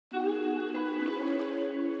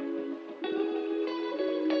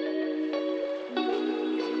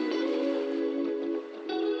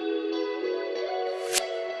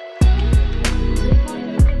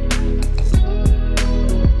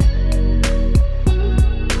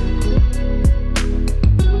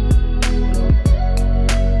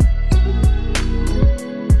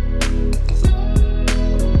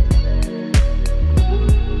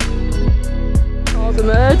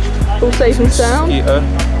Safe and sound.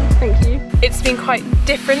 Thank you. It's been quite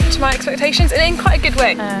different to my expectations and in quite a good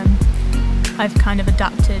way. I've kind of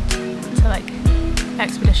adapted to like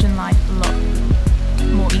expedition life a lot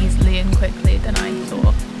more easily and quickly than I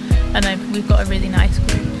thought, and we've got a really nice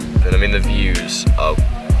group. And I mean the views are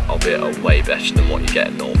way better than what you get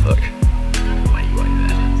in Norfolk. Way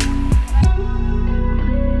better.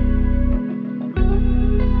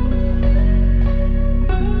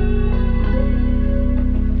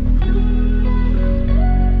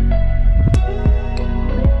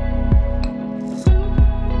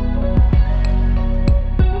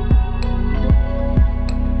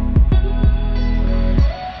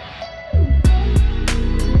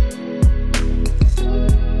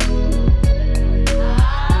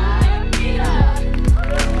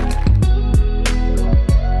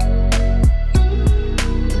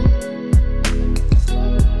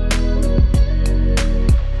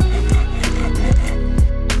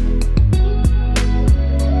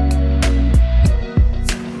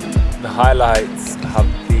 Highlights have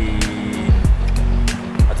been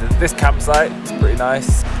this campsite, it's pretty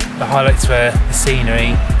nice. The highlights were the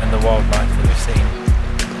scenery and the wildlife that we've seen.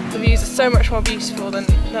 The views are so much more beautiful than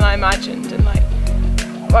I imagined, and like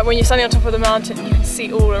when you're standing on top of the mountain you can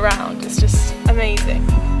see all around, it's just amazing.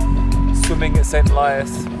 Swimming at St.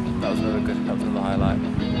 Elias, that was another highlight.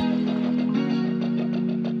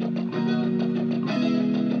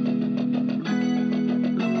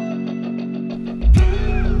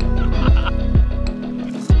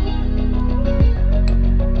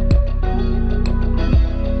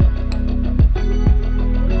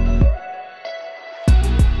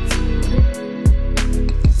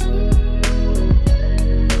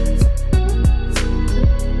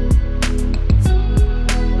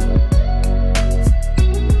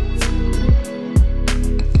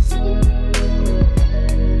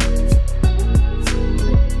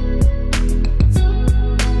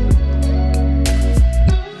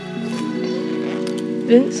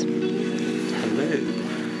 Vince? Hello.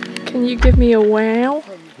 Can you give me a wow?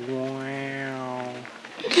 Wow.